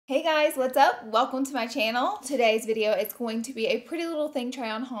Hey guys, what's up? Welcome to my channel. Today's video is going to be a pretty little thing try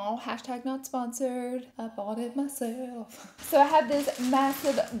on haul. Hashtag not sponsored. I bought it myself. So I have this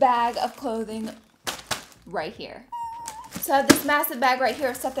massive bag of clothing right here. So I have this massive bag right here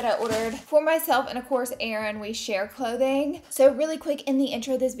of stuff that I ordered for myself and of course Aaron. We share clothing. So really quick in the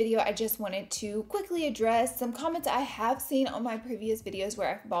intro of this video, I just wanted to quickly address some comments I have seen on my previous videos where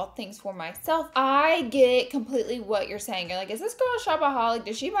I've bought things for myself. I get completely what you're saying. You're like, is this girl a shopaholic?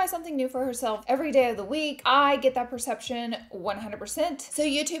 Does she buy something new for herself every day of the week? I get that perception 100%. So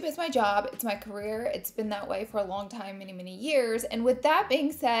YouTube is my job. It's my career. It's been that way for a long time, many years. And with that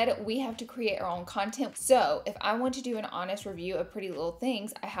being said, we have to create our own content. So if I want to do an honest review of Pretty Little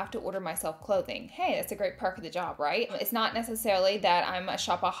Things, I have to order myself clothing. Hey, that's a great perk of the job, right? It's not necessarily that I'm a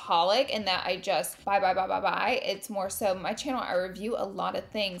shopaholic and that I just buy. It's more so my channel, I review a lot of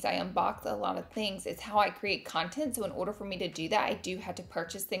things. I unbox a lot of things. It's how I create content. So in order for me to do that, I do have to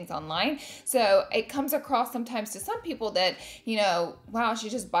purchase things online. So it comes across sometimes to some people that, you know, wow, she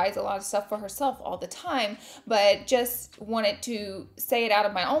just buys a lot of stuff for herself all the time, but just wanted to say it out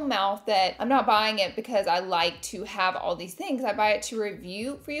of my own mouth that I'm not buying it because I like to have all these things. I buy it to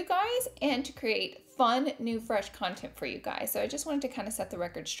review for you guys and to create fun, new, fresh content for you guys. So I just wanted to kind of set the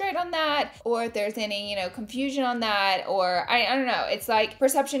record straight on that, or if there's any, you know, confusion on that, or I don't know. It's like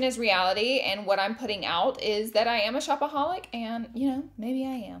perception is reality, and what I'm putting out is that I am a shopaholic, and you know, maybe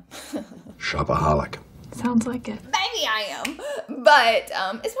I am. Shopaholic. Sounds like it. Maybe I am, but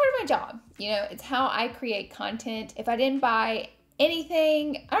it's part of my job. You know, it's how I create content. If I didn't buy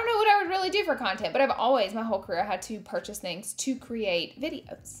anything, I don't know what I would really do for content, but I've always, my whole career, had to purchase things to create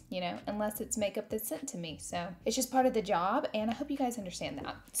videos, you know, unless it's makeup that's sent to me. So it's just part of the job, and I hope you guys understand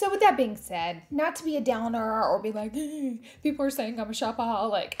that. So with that being said, not to be a downer or be like, hey, people are saying I'm a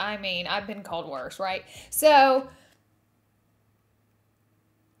shopaholic. I mean, I've been called worse, right? So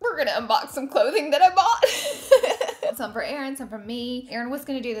we're gonna unbox some clothing that I bought. Some for Aaron, some for me. Aaron was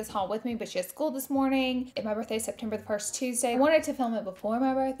gonna do this haul with me, but she has school this morning. And my birthday is September the 1st, Tuesday. I wanted to film it before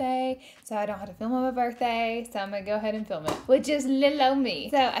my birthday, so I don't have to film on my birthday. So I'm gonna go ahead and film it, which is little old me.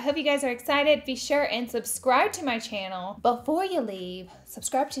 So I hope you guys are excited. Be sure and subscribe to my channel. Before you leave,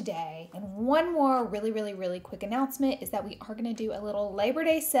 subscribe today. And one more really quick announcement is that we are gonna do a little Labor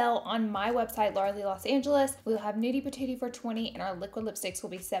Day sale on my website, LauraLee Los Angeles. We'll have Nudie Patootie for $20 and our liquid lipsticks will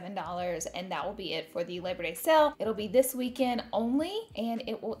be $7, and that will be it for the Labor Day sale. It'll be this weekend only, and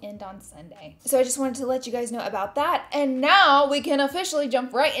it will end on Sunday. So I just wanted to let you guys know about that. And now we can officially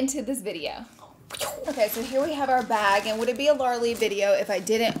jump right into this video. Okay, so here we have our bag, and would it be a LauraLee video if I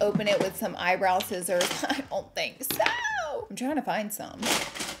didn't open it with some eyebrow scissors? I don't think so. I'm trying to find some.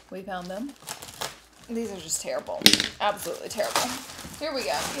 We found them. These are just terrible. Absolutely terrible. Here we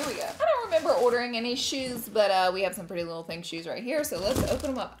go. Here we go. I don't remember ordering any shoes, but we have some Pretty Little Things shoes right here, so let's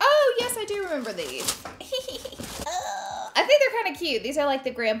open them up. Oh, yes, I do remember these. I think they're kind of cute. These are like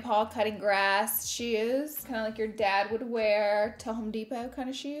the grandpa cutting grass shoes, kind of like your dad would wear to Home Depot kind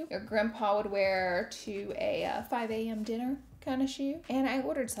of shoe. Your grandpa would wear to a 5 a.m. dinner kind of shoe. And I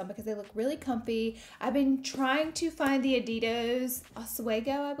ordered some because they look really comfy. I've been trying to find the Adidas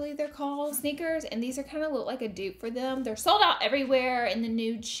Oswego, I believe they're called, sneakers, and these are kind of look like a dupe for them. They're sold out everywhere in the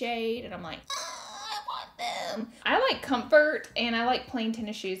nude shade, and I'm like, I like comfort and I like plain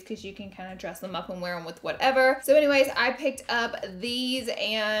tennis shoes because you can kind of dress them up and wear them with whatever. So anyways, I picked up these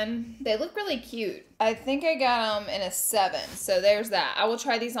and they look really cute. I think I got them in a 7, so there's that. I will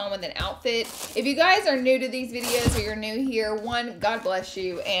try these on with an outfit. If you guys are new to these videos or you're new here, 1, God bless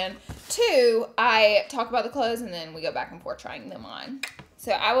you, and 2, I talk about the clothes and then we go back and forth trying them on.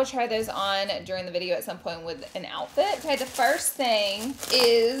 So I will try those on during the video at some point with an outfit. Okay, the first thing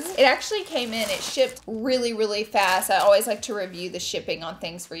is, it actually came in, it shipped really fast. I always like to review the shipping on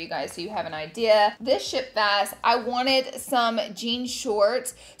things for you guys so you have an idea. This shipped fast. I wanted some jean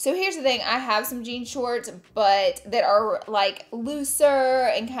shorts. So here's the thing, I have some jean shorts, but that are like looser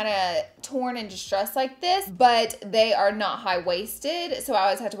and kind of torn and distressed like this, but they are not high-waisted. So I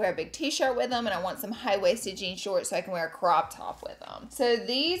always have to wear a big t-shirt with them, and I want some high-waisted jean shorts so I can wear a crop top with them. So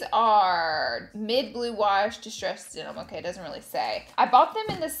these are mid blue wash distressed denim. Okay, it doesn't really say. I bought them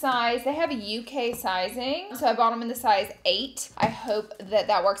in the size, they have a UK sizing, so I bought them in the size 8. I hope that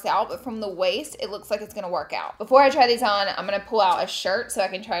that works out, but from the waist, it looks like it's gonna work out. Before I try these on, I'm gonna pull out a shirt so I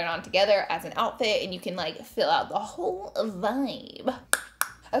can try it on together as an outfit, and you can like fill out the whole vibe.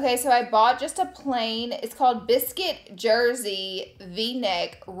 Okay, so I bought just a plain, it's called Biscuit Jersey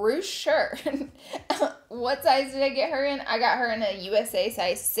V-neck ruche shirt. What size did I get her in? I got her in a USA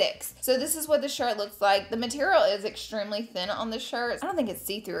size 6. So this is what the shirt looks like. The material is extremely thin on the shirt. I don't think it's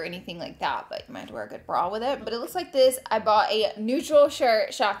see-through or anything like that, but you might have to wear a good bra with it. But it looks like this. I bought a neutral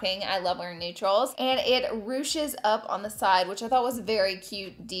shirt. Shocking. I love wearing neutrals. And it ruches up on the side, which I thought was very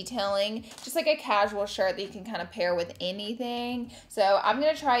cute detailing. Just like a casual shirt that you can kind of pair with anything. So I'm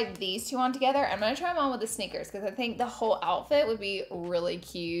going to try these two on together. I'm going to try them on with the sneakers because I think the whole outfit would be really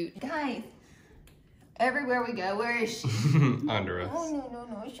cute. Guys. Everywhere we go, where is she? Under us. Oh,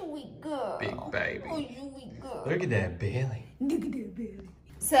 no, sweet girl. Big baby. Oh, sweet girl. Look at that belly. Look at that belly.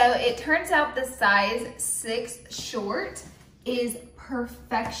 So it turns out the size 6 short is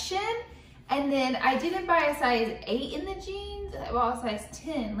perfection. And then I didn't buy a size 8 in the jeans. I bought a size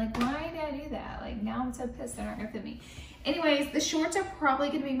 10. Like, why did I do that? Like, now I'm so pissed they're not gonna fit me. Anyways, the shorts are probably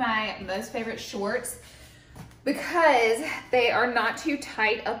gonna be my most favorite shorts because they are not too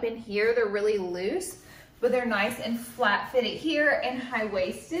tight up in here. They're really loose. But they're nice and flat fitted here and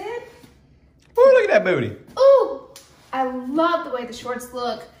high-waisted. Oh, look at that booty. Ooh, I love the way the shorts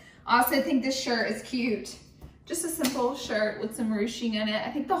look. I also think this shirt is cute. Just a simple shirt with some ruching in it.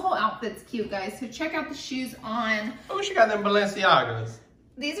 I think the whole outfit's cute, guys. So check out the shoes on. Oh, she got them Balenciagas.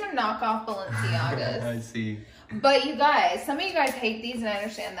 These are knockoff Balenciagas. I see. But you guys, some of you guys hate these and I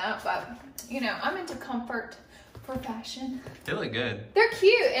understand that, but you know, I'm into comfort for fashion. They look good. They're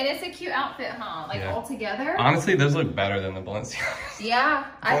cute, and it's a cute outfit, huh? Like all together. Honestly, those look better than the Balenciagas. Yeah,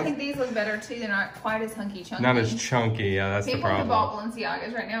 I think these look better too. They're not quite as hunky chunky. Not as chunky, yeah, that's the problem. People who bought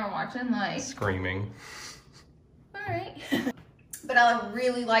Balenciagas right now are watching like screaming. All right. But I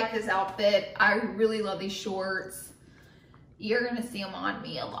really like this outfit. I really love these shorts. You're gonna see them on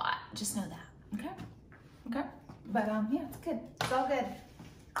me a lot. Just know that. Okay. Okay. But yeah, it's good. It's all good.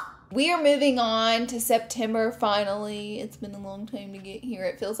 We are moving on to September finally. It's been a long time to get here.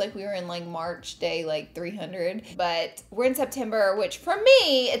 It feels like we were in like March day like 300. But we're in September, which for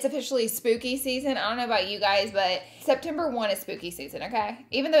me, it's officially spooky season. I don't know about you guys, but September 1 is spooky season, okay?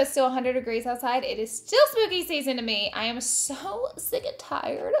 Even though it's still 100 degrees outside, it is still spooky season to me. I am so sick and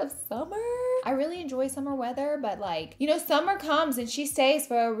tired of summer. I really enjoy summer weather, but like, you know, summer comes and she stays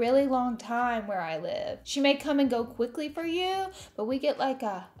for a really long time where I live. She may come and go quickly for you, but we get like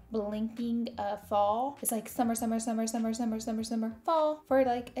a blinking fall. It's like summer, summer, summer, summer, summer, summer, summer, fall for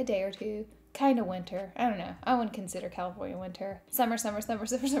like a day or two. Kind of winter. I don't know. I wouldn't consider California winter. Summer, summer, summer,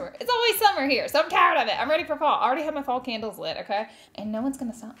 summer, summer. It's always summer here, so I'm tired of it. I'm ready for fall. I already have my fall candles lit, okay? And no one's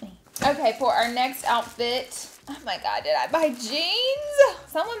gonna stop me. Okay, for our next outfit, oh my God, did I buy jeans?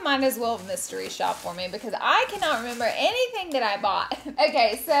 Someone might as well mystery shop for me because I cannot remember anything that I bought.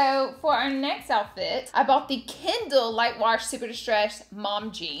 Okay, so for our next outfit, I bought the Kindle Light Wash Super Distressed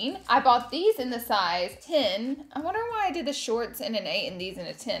Mom Jean. I bought these in the size 10. I wonder why I did the shorts in an 8 and these in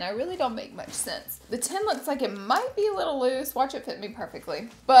a 10. I really don't make much sense. The 10 looks like it might be a little loose. Watch it fit me perfectly.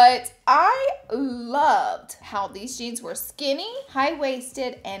 But I loved how these jeans were skinny,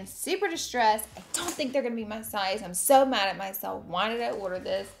 high-waisted, and super distressed. I don't think they're gonna be my size. I'm so mad at myself. Why did I order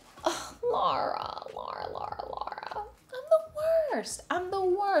this? Oh, Laura. I'm the worst. I'm the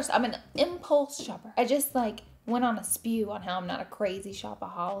worst. I'm an impulse shopper. I just like went on a spew on how I'm not a crazy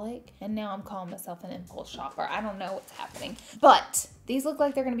shopaholic, and now I'm calling myself an impulse shopper. I don't know what's happening. But these look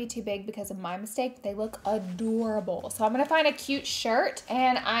like they're gonna be too big because of my mistake. They look adorable. So I'm gonna find a cute shirt,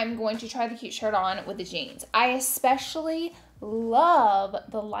 and I'm going to try the cute shirt on with the jeans. I especially love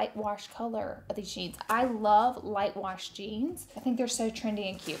the light wash color of these jeans. I love light wash jeans. I think they're so trendy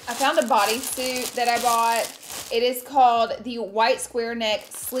and cute. I found a bodysuit that I bought. It is called the white square neck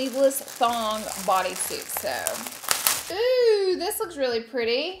sleeveless thong bodysuit. So, ooh, this looks really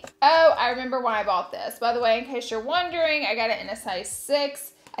pretty. Oh, I remember why I bought this. By the way, in case you're wondering, I got it in a size 6.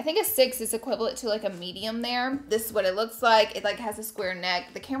 I think a 6 is equivalent to like a medium there. This is what it looks like. It like has a square neck.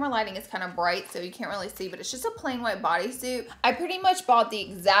 The camera lighting is kind of bright, so you can't really see, but it's just a plain white bodysuit. I pretty much bought the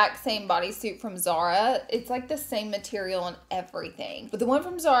exact same bodysuit from Zara. It's like the same material and everything. But the one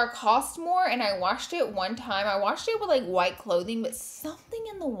from Zara cost more, and I washed it one time. I washed it with like white clothing, but something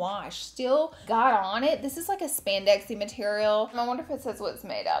in the wash still got on it. This is like a spandexy material. I wonder if it says what it's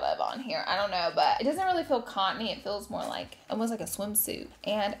made out of on here. I don't know, but it doesn't really feel cottony. It feels more like, almost like a swimsuit.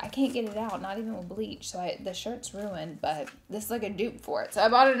 And I can't get it out, not even with bleach. So the shirt's ruined, but this is like a dupe for it. So I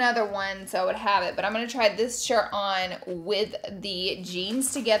bought another one so I would have it, but I'm gonna try this shirt on with the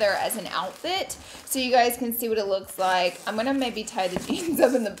jeans together as an outfit so you guys can see what it looks like. I'm gonna maybe tie the jeans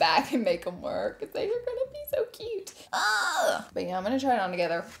up in the back and make them work because they are gonna be so cute. But yeah, I'm gonna try it on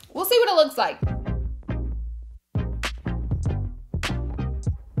together. We'll see what it looks like.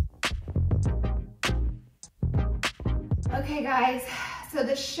 Okay guys, So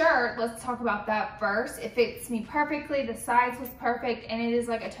the shirt, let's talk about that first. It fits me perfectly. The size was perfect, and it is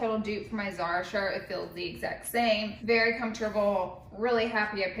like a total dupe for my Zara shirt. It feels the exact same. Very comfortable. Really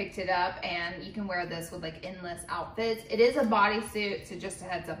happy I picked it up, and you can wear this with like endless outfits. It is a bodysuit, so just a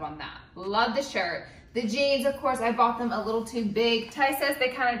heads up on that. Love the shirt. The jeans, of course, I bought them a little too big. Ty says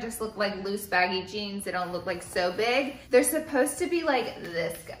they kind of just look like loose baggy jeans. They don't look like so big. They're supposed to be like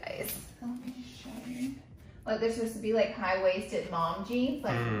this, guys. Let me show you. Like they're supposed to be like high-waisted mom jeans,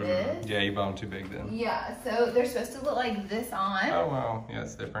 like this. Yeah, you bought them too big then. Yeah, so they're supposed to look like this on. Oh, wow. Yeah,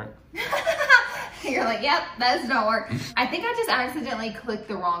 it's different. You're like, yep, that does not work. I think I just accidentally clicked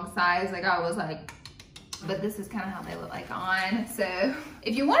the wrong size. Like I was like, but this is kind of how they look like on. So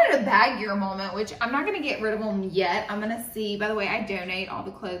if you wanted to bag your moment, which I'm not gonna get rid of them yet. I'm gonna see, by the way, I donate all the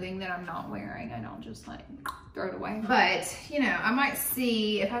clothing that I'm not wearing. I don't just like throw it away. But you know, I might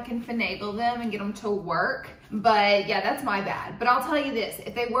see if I can finagle them and get them to work. But yeah, that's my bad. But I'll tell you this,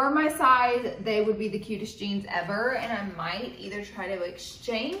 if they were my size, they would be the cutest jeans ever. And I might either try to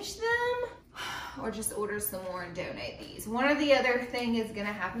exchange them or just order some more and donate these. One or the other thing is gonna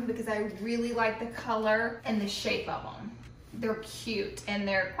happen because I really like the color and the shape of them. They're cute and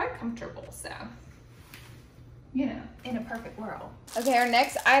they're quite comfortable, so, you know, in a perfect world. Okay, our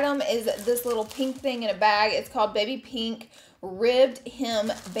next item is this little pink thing in a bag. It's called Baby Pink Ribbed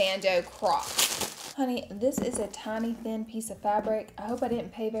Hem Bandeau Crop. Honey, this is a tiny thin piece of fabric. I hope I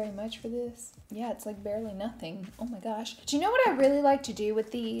didn't pay very much for this. Yeah, it's like barely nothing. Oh my gosh. Do you know what I really like to do with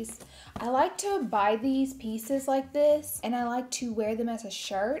these? I like to buy these pieces like this, and I like to wear them as a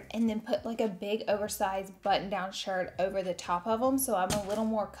shirt and then put like a big oversized button down shirt over the top of them so I'm a little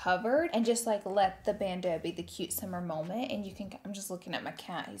more covered, and just like let the bandeau be the cute summer moment. And you can, I'm just looking at my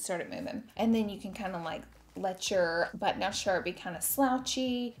cat, he started moving. And then you can kind of like let your button-down shirt be kind of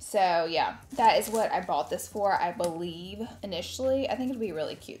slouchy. So yeah, that is what I bought this for, I believe, initially. I think it'd be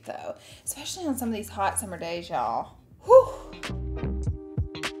really cute though, especially on some of these hot summer days, y'all. Whew.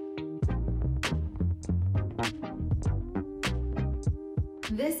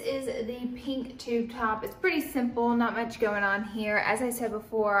 This is the pink tube top. It's pretty simple, not much going on here. As I said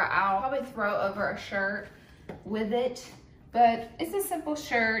before, I'll probably throw over a shirt with it. But it's a simple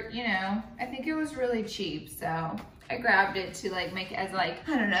shirt, you know. I think it was really cheap, so I grabbed it to like make it as like,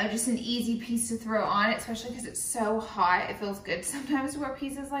 I don't know, just an easy piece to throw on it, especially because it's so hot. It feels good sometimes to wear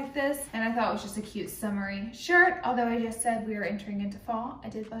pieces like this. And I thought it was just a cute summery shirt. Although I just said we were entering into fall, I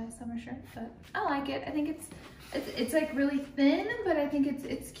did buy a summer shirt, but I like it. I think it's like really thin, but I think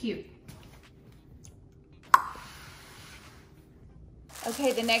it's cute.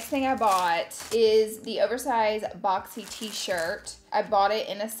 Okay, the next thing I bought is the oversized boxy t-shirt. I bought it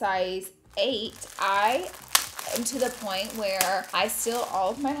in a size 8. I am to the point where I steal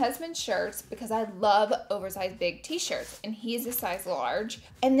all of my husband's shirts because I love oversized big t-shirts, and he is a size large.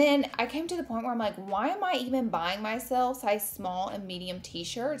 And then I came to the point where I'm like, why am I even buying myself size small and medium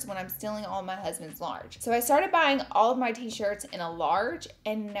t-shirts when I'm stealing all of my husband's large? So I started buying all of my t-shirts in a large,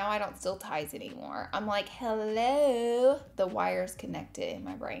 and now I don't steal ties anymore. I'm like, hello, the wires connected in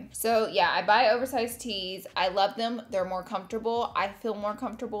my brain. So yeah, I buy oversized tees. I love them. They're more comfortable. I feel more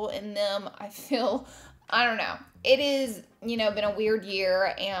comfortable in them. I don't know. It is, you know, been a weird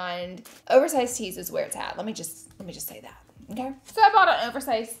year, and oversized tees is where it's at. Let me just say that. Okay, so I bought an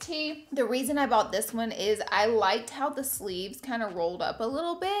oversized tee. The reason I bought this one is I liked how the sleeves kind of rolled up a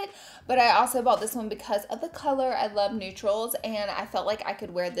little bit, but I also bought this one because of the color. I love neutrals, and I felt like I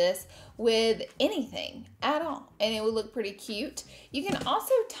could wear this with anything at all, and it would look pretty cute. You can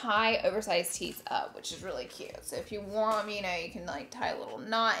also tie oversized tees up, which is really cute. So if you want them, you know, you can like tie a little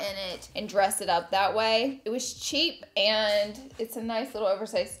knot in it and dress it up that way. It was cheap, and it's a nice little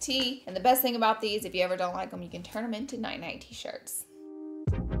oversized tee. And the best thing about these, if you ever don't like them, you can turn them into night-night t-shirts.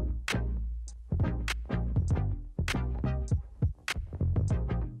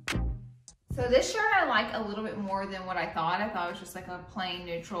 So this shirt I like a little bit more than what I thought. I thought it was just like a plain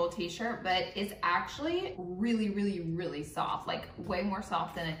neutral t-shirt, but it's actually really, really, really soft, like way more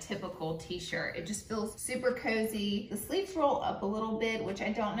soft than a typical t-shirt. It just feels super cozy. The sleeves roll up a little bit, which I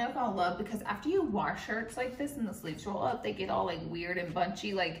don't know if I'll love, because after you wash shirts like this and the sleeves roll up, they get all like weird and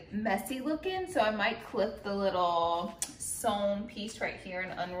bunchy, like messy looking. So I might clip the little sewn piece right here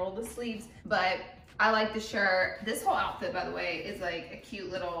and unroll the sleeves, but I like the shirt. This whole outfit, by the way, is like a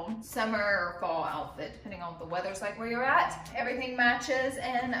cute little summer or fall outfit, depending on what the weather's like where you're at. Everything matches,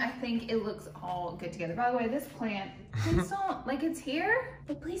 and I think it looks all good together. By the way, this plant, please don't, like, it's here,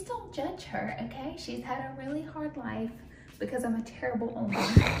 but please don't judge her, okay? She's had a really hard life because I'm a terrible owner.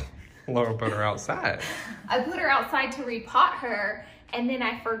 Laura put her outside. I put her outside to repot her, And then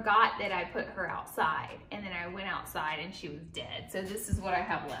I forgot that I put her outside. And then I went outside and she was dead. So this is what I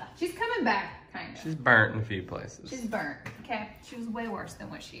have left. She's coming back, kind of. She's burnt in a few places. She's burnt, okay? She was way worse than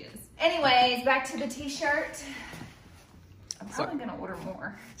what she is. Anyways, back to the t-shirt. I'm probably gonna order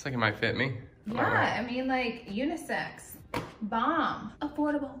more. It's like it might fit me. Yeah, I mean, like, unisex. Bomb.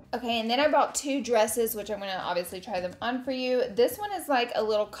 Affordable. Okay, and then I bought 2 dresses, which I'm gonna obviously try them on for you. This one is like a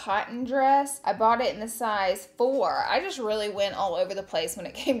little cotton dress. I bought it in the size 4. I just really went all over the place when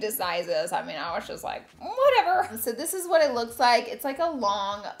it came to sizes. I mean, I was just like, whatever. So this is what it looks like. It's like a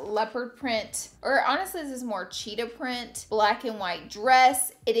long leopard print, or honestly, this is more cheetah print, black and white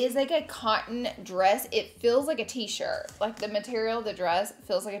dress. It is like a cotton dress. It feels like a t-shirt. Like the material of the dress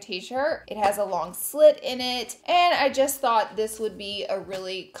feels like a t-shirt. It has a long slit in it, and I just thought this would be a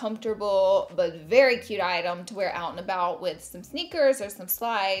really comfortable but very cute item to wear out and about with some sneakers or some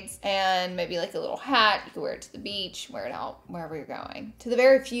slides and maybe like a little hat. You could wear it to the beach, wear it out wherever you're going. To the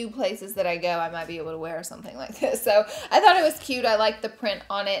very few places that I go, I might be able to wear something like this. So I thought it was cute. I liked the print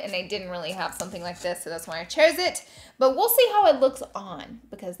on it, and I didn't really have something like this, so that's why I chose it. But we'll see how it looks on,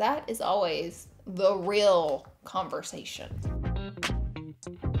 because that is always the real conversation.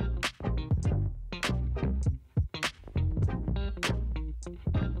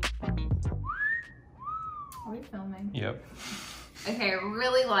 Are we filming? Yep. Okay, I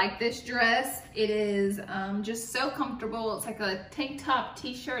really like this dress. It is just so comfortable. It's like a tank top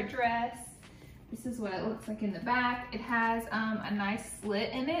t-shirt dress. This is what it looks like in the back. It has a nice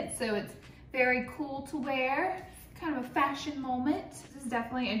slit in it, so it's very cool to wear. Kind of a fashion moment. This is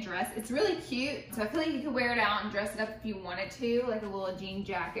definitely a dress. It's really cute. So I feel like you could wear it out and dress it up if you wanted to, like a little jean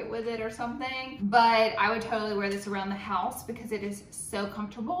jacket with it or something. But I would totally wear this around the house because it is so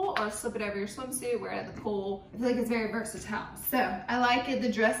comfortable, or slip it over your swimsuit, wear it at the pool. I feel like it's very versatile. So I like it.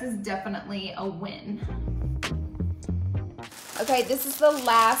 The dress is definitely a win. Okay, this is the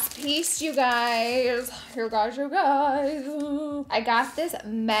last piece, you guys. Here goes, you guys. I got this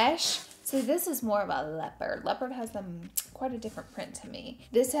mesh. See, this is more of a leopard. Leopard has quite a different print to me.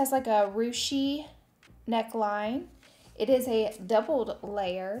 This has like a ruchy neckline. It is a doubled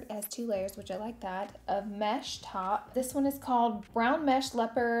layered, it has 2 layers, which I like that, of mesh top. This one is called Brown Mesh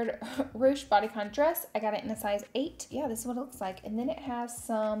Leopard Ruche Bodycon Dress. I got it in a size 8. Yeah, this is what it looks like. And then it has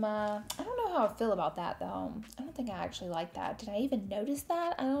some, I don't know how I feel about that though. I don't think I actually like that. Did I even notice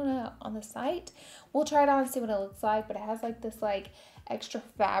that? I don't know, on the site. We'll try it on and see what it looks like, but it has like this like extra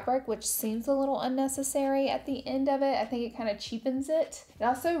fabric, which seems a little unnecessary at the end of it. I think it kind of cheapens it. It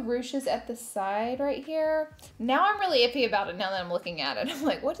also ruches at the side right here. Now I'm really iffy about it now that I'm looking at it. I'm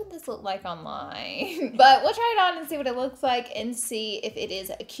like, what did this look like online? But we'll try it on and see what it looks like and see if it is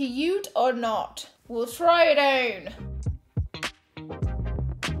cute or not. We'll try it on.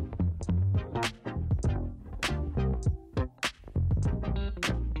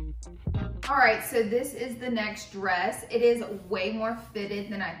 All right, so this is the next dress. It is way more fitted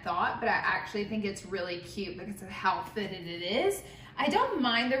than I thought, but I actually think it's really cute because of how fitted it is. I don't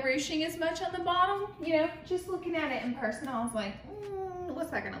mind the ruching as much on the bottom. You know, just looking at it in person, I was like,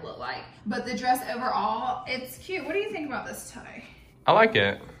 what's that gonna look like? But the dress overall, it's cute. What do you think about this tie? I like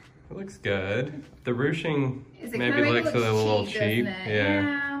it. It looks good. The ruching maybe looks a little cheap.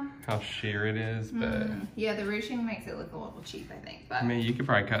 Yeah. How sheer it is, but yeah, the ruching makes it look a little cheap, I think. But I mean, you could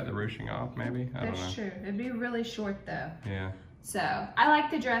probably cut the ruching off, maybe. I don't know. That's true. It'd be really short though. Yeah. So I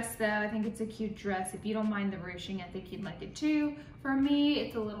like the dress though. I think it's a cute dress. If you don't mind the ruching, I think you'd like it too. For me,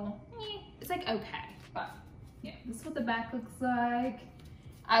 it's a little, it's like okay, but yeah, this is what the back looks like.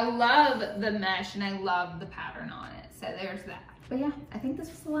 I love the mesh and I love the pattern on it. So there's that. But yeah, I think this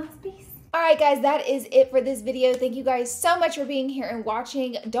was the last piece. All right, guys, that is it for this video. Thank you guys so much for being here and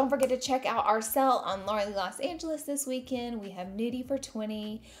watching. Don't forget to check out our sale on LauraLee Los Angeles this weekend. We have nudie for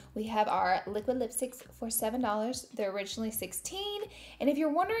 $20. We have our liquid lipsticks for $7. They're originally $16. And if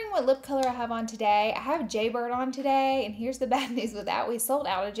you're wondering what lip color I have on today, I have Jaybird on today. And here's the bad news with that. We sold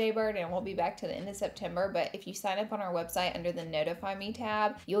out of Jaybird and we'll be back to the end of September. But if you sign up on our website under the Notify Me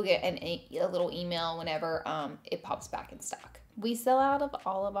tab, you'll get a little email whenever it pops back in stock. We sell out of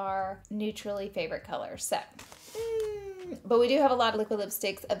all of our neutrally favorite colors. So, but we do have a lot of liquid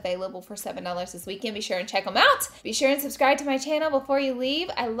lipsticks available for $7 this weekend. Be sure and check them out. Be sure and subscribe to my channel before you leave.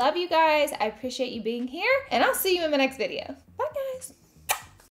 I love you guys. I appreciate you being here, and I'll see you in my next video.